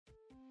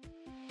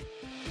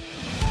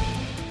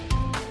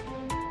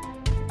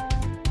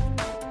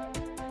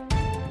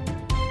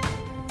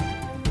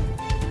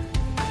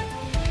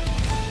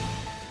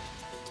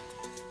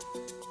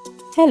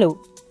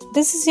Hello,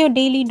 this is your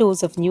daily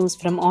dose of news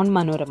from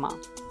Onmanorama.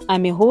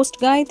 I'm your host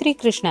Gayatri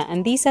Krishna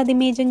and these are the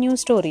major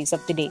news stories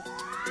of the day.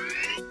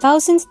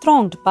 Thousands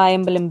thronged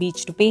Payambalam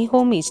beach to pay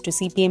homage to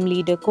CPM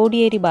leader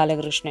Kodiyeri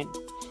Balakrishnan.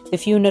 The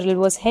funeral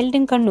was held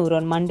in Kannur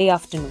on Monday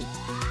afternoon.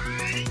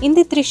 In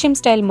the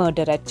Trishyam-style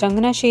murder at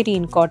Changanasheri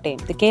in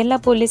Kottayam, the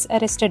Kerala police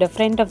arrested a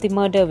friend of the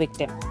murder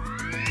victim.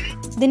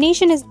 The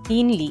nation is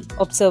keenly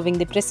observing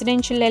the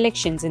presidential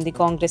elections in the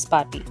Congress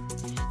party.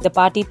 The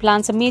party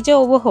plans a major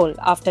overhaul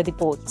after the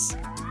polls.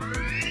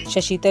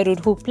 Shashi Tharoor,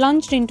 who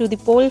plunged into the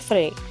poll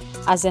fray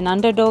as an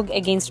underdog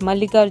against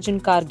Mallikarjun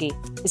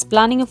Kharge, is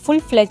planning a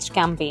full-fledged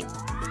campaign.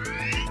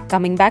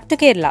 Coming back to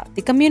Kerala,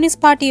 the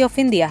Communist Party of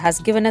India has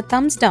given a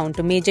thumbs down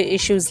to major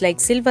issues like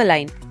Silver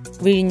Line,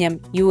 Vizhinjam,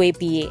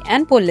 UAPA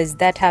and police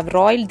that have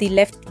roiled the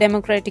Left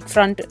Democratic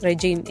Front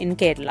regime in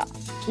Kerala.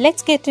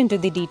 Let's get into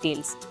the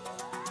details.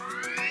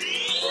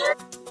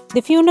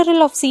 The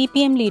funeral of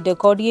CPM leader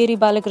Kodiyeri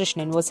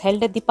Balakrishnan was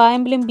held at the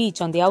Payambalam beach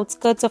on the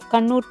outskirts of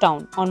Kannur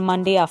town on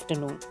Monday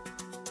afternoon.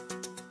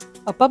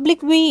 A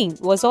public viewing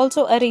was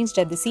also arranged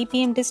at the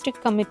CPM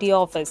District Committee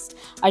office,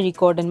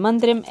 Azhikode and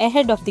Mandiram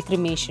ahead of the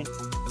cremation.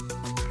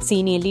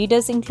 Senior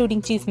leaders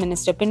including Chief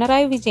Minister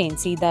Pinarayi Vijayan,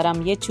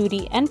 Sitharam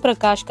Yechuri and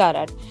Prakash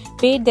Karat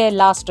paid their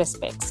last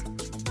respects.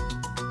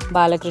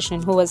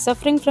 Balakrishnan, who was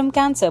suffering from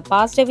cancer,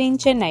 passed away in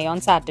Chennai on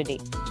Saturday.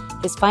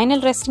 His final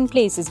resting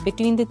place is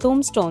between the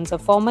tombstones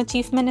of former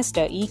Chief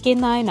Minister E.K.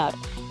 Nayanar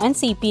and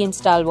CPM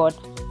stalwart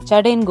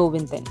Chadayan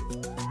Govindhan.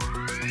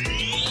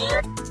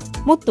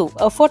 Muthu,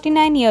 a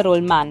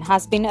 49-year-old man,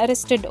 has been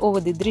arrested over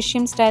the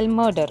Drishyam-style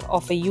murder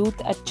of a youth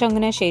at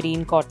Changanasheri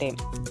in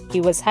Kottayam. He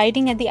was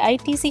hiding at the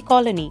ITC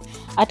colony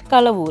at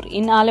Kalavur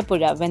in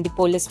Alappuzha when the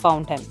police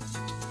found him.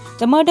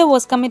 The murder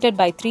was committed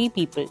by 3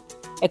 people.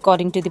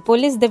 According to the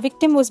police, the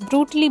victim was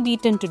brutally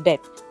beaten to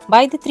death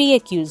by the 3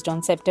 accused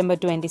on September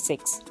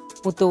 26.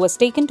 Muthu was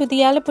taken to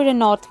the Alappuzha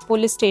North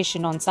police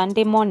station on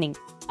Sunday morning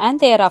and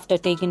thereafter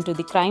taken to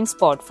the crime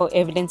spot for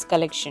evidence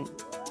collection.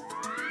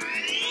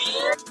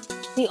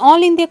 The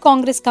All India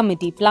Congress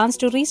Committee plans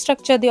to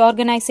restructure the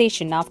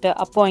organization after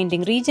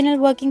appointing regional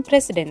working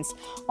presidents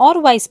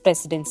or vice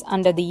presidents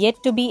under the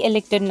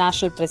yet-to-be-elected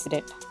national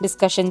president.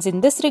 Discussions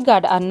in this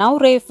regard are now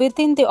rife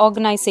within the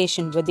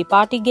organization, with the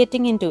party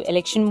getting into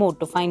election mode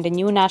to find a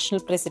new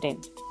national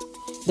president.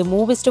 The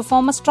move is to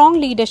form a strong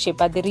leadership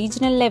at the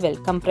regional level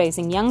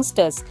comprising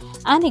youngsters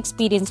and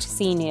experienced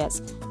seniors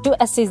to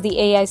assist the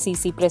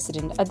AICC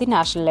president at the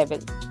national level.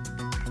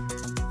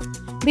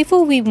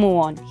 Before we move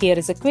on, here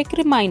is a quick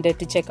reminder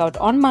to check out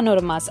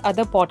Onmanorama's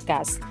other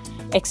podcasts,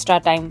 Extra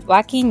Time,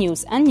 Wacky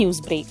News and News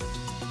Break.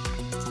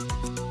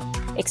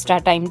 Extra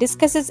Time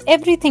discusses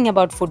everything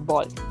about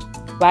football.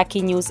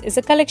 Wacky News is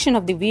a collection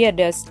of the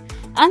weirdest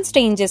and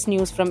strangest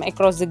news from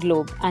across the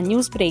globe, and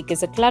News Break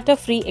is a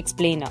clutter-free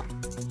explainer.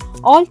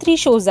 All 3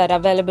 shows are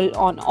available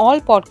on all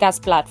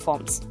podcast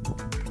platforms.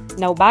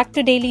 Now back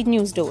to Daily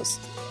News Dose.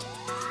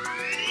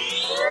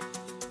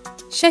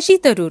 Shashi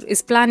Tharoor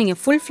is planning a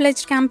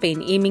full-fledged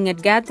campaign aiming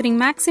at gathering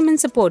maximum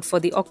support for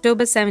the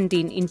October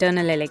 17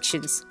 internal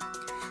elections.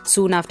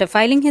 Soon after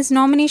filing his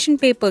nomination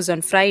papers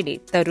on Friday,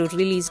 Tharoor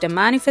released a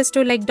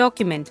manifesto-like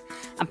document,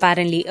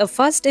 apparently a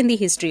first in the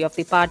history of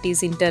the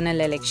party's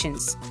internal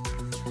elections.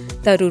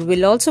 Tharoor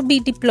will also be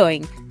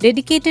deploying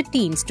dedicated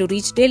teams to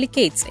reach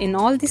delegates in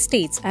all the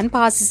states and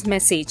pass his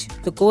message,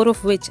 the core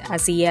of which,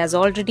 as he has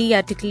already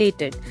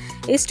articulated,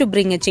 is to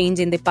bring a change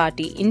in the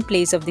party in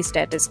place of the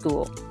status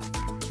quo.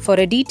 For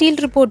a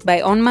detailed report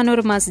by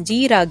Onmanorama's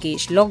G.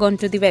 Ragesh, log on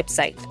to the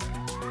website.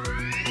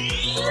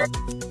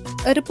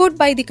 A report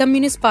by the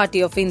Communist Party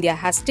of India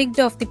has ticked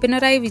off the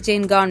Pinarayi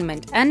Vijayan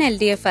government and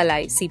LDF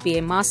ally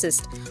CPM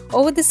Marxist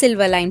over the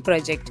Silver Line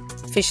project,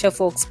 fisher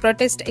folks'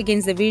 protest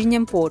against the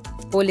Vizhinjam port,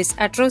 police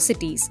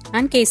atrocities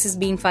and cases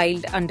being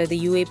filed under the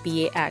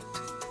UAPA Act.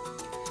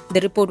 The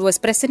report was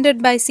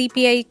presented by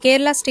CPI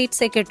Kerala State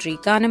Secretary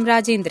Kanam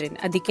Rajendran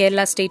at the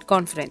Kerala State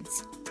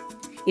Conference.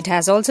 It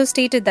has also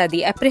stated that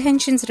the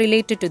apprehensions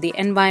related to the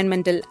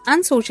environmental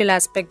and social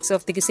aspects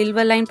of the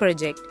Silver Line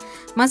project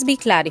must be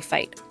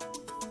clarified.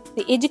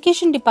 The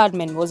Education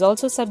Department was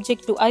also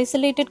subject to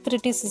isolated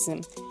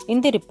criticism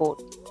in the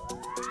report.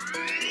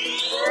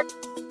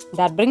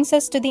 That brings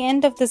us to the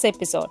end of this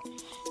episode.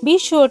 Be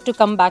sure to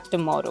come back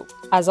tomorrow.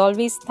 As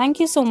always,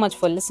 thank you so much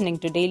for listening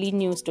to Daily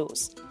News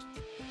Dose.